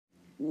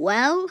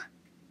Well,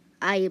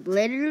 I am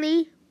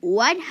literally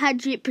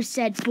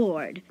 100%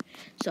 bored,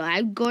 so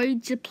I'm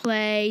going to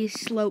play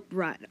Slope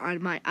Run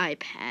on my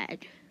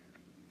iPad.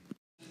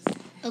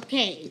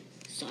 Okay,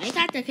 so I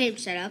got the game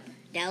set up.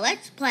 Now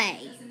let's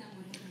play.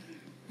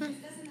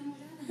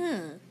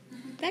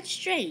 That's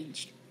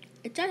strange.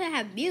 It doesn't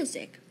have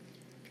music.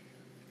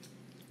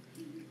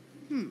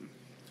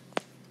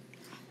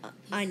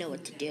 I know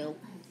what to do.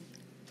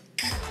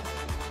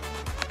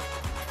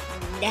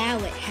 Now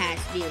it has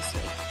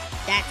music.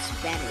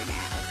 That's better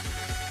now.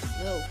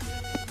 Whoa.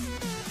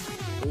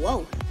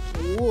 Whoa.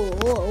 Whoa.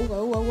 Whoa.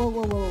 Whoa. Whoa.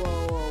 Whoa. Whoa.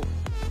 Whoa.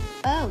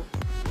 Oh.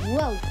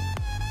 Whoa.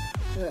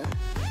 Ugh.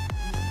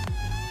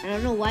 I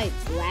don't know why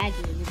it's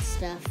lagging and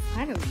stuff.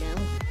 I don't know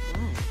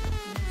why.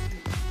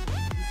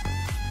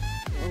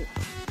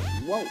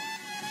 Whoa.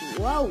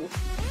 Whoa. Whoa.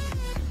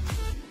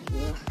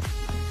 Ugh.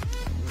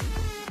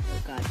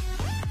 Oh God.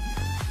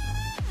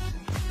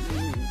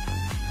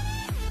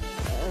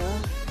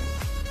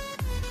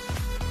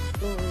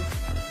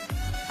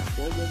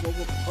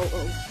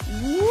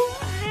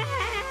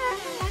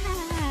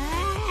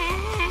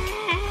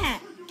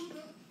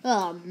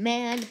 Oh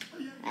man,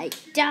 I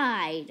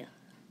died.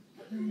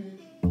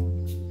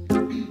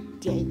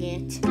 Dang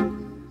it.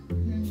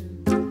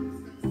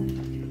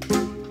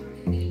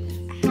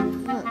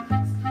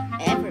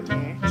 Ever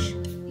match?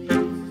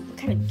 What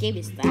kind of game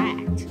is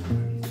that?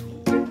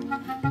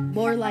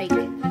 More like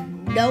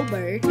no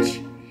merch.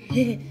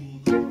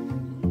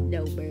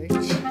 No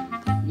merch.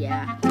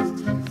 Yeah.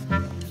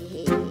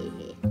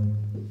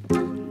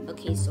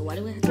 Okay, so what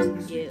do we have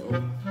to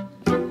do?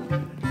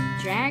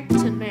 Drag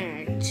to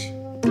merge.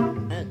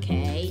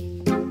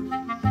 Okay.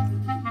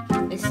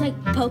 It's like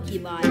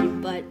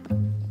Pokemon, but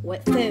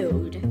with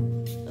food.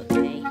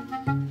 Okay.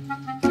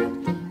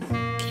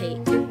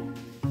 Cake.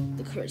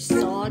 The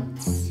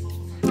croissants.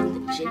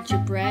 The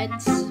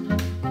gingerbreads.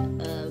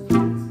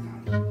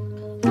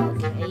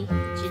 Okay.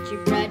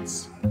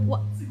 Gingerbreads.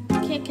 What?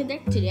 Can't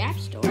connect to the App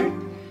Store.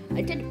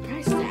 I didn't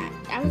press that.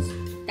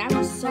 That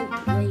was so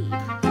lame.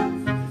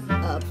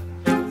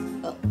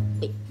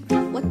 Wait.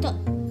 What the?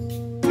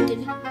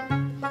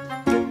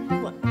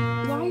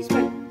 Why is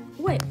my?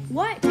 Wait.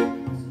 What?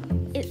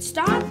 It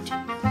stopped?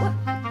 What?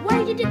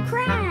 Why did it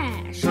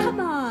crash? Come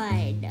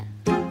on.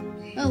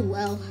 Oh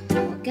well.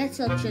 I guess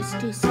I'll just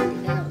do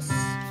something else.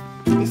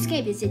 This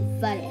game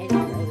isn't fun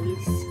anyway.